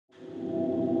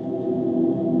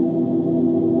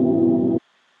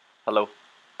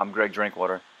I'm Greg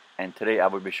Drinkwater, and today I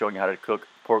will be showing you how to cook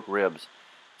pork ribs,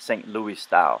 St. Louis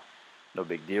style. No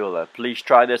big deal. Please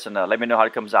try this and let me know how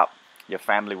it comes out. Your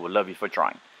family will love you for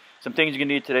trying. Some things you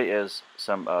need today is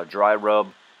some dry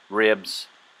rub, ribs,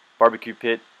 barbecue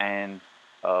pit, and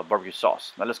barbecue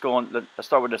sauce. Now let's go on. Let's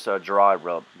start with this dry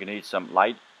rub. You're gonna need some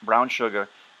light brown sugar,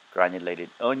 granulated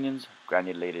onions,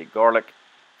 granulated garlic,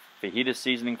 fajita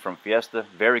seasoning from Fiesta,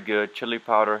 very good, chili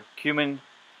powder, cumin,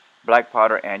 black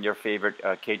powder, and your favorite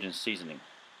Cajun seasoning.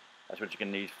 That's what you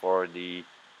can need for the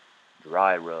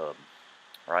dry rub.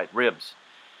 Alright, ribs.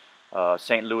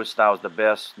 St. Louis style is the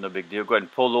best, no big deal. Go ahead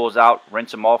and pull those out,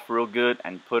 rinse them off real good,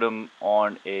 and put them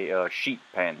on a sheet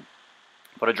pan.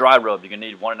 For the dry rub, you're going to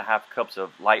need 1.5 cups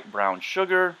of light brown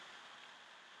sugar,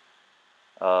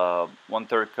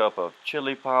 1/3 cup of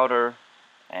chili powder,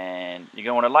 and you're going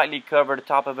to want to lightly cover the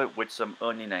top of it with some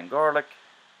onion and garlic.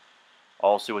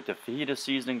 Also with the fajita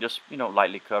seasoning, just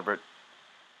lightly cover it.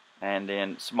 And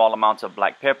then small amounts of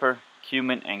black pepper,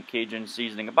 cumin, and Cajun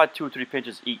seasoning, about 2 or 3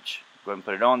 pinches each. Go ahead and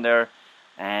put it on there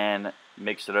and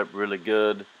mix it up really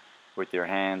good with your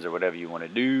hands or whatever you want to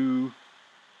do.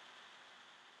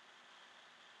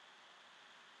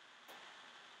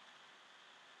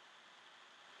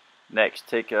 Next,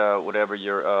 take whatever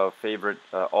your favorite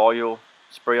oil,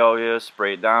 spray oil is,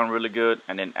 spray it down really good,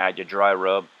 and then add your dry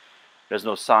rub. There's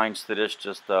no science to this,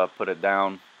 just put it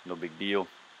down, no big deal.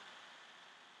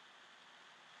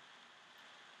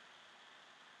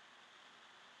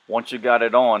 Once you got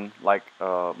it on, like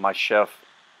my chef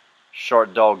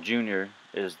Short Dog Jr.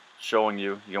 is showing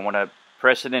you, you're going to want to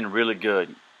press it in really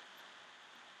good.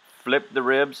 Flip the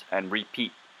ribs and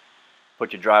repeat.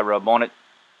 Put your dry rub on it,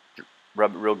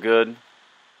 rub it real good.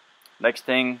 Next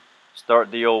thing,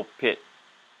 start the old pit.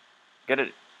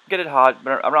 Get it hot,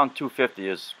 but around 250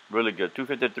 is really good.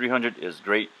 250 to 300 is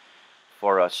great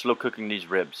for slow cooking these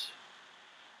ribs.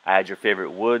 Add your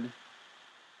favorite wood.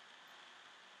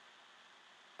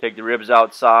 Take the ribs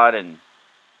outside and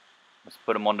let's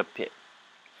put them on the pit.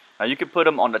 Now you can put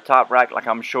them on the top rack like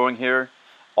I'm showing here,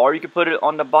 or you can put it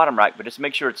on the bottom rack, but just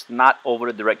make sure it's not over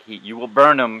the direct heat. You will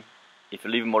burn them if you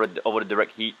leave them over the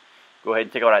direct heat. Go ahead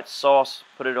and take all that sauce,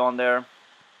 put it on there,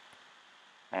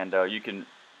 and you can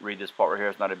read this part right here.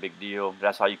 It's not a big deal.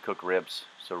 That's how you cook ribs,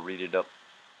 so read it up.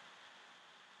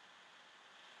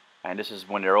 And this is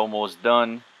when they're almost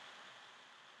done,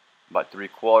 about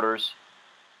 3/4.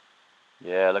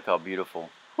 Yeah, look how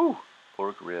beautiful. Whew,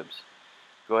 pork ribs.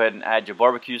 Go ahead and add your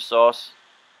barbecue sauce.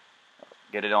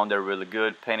 Get it on there really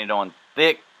good. Paint it on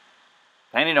thick.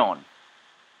 Paint it on.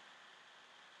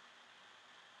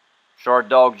 Short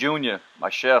Dog Jr., my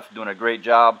chef, doing a great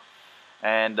job.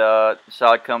 And that's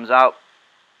how it comes out.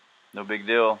 No big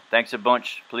deal. Thanks a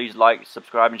bunch. Please like,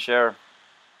 subscribe, and share.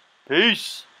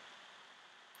 Peace.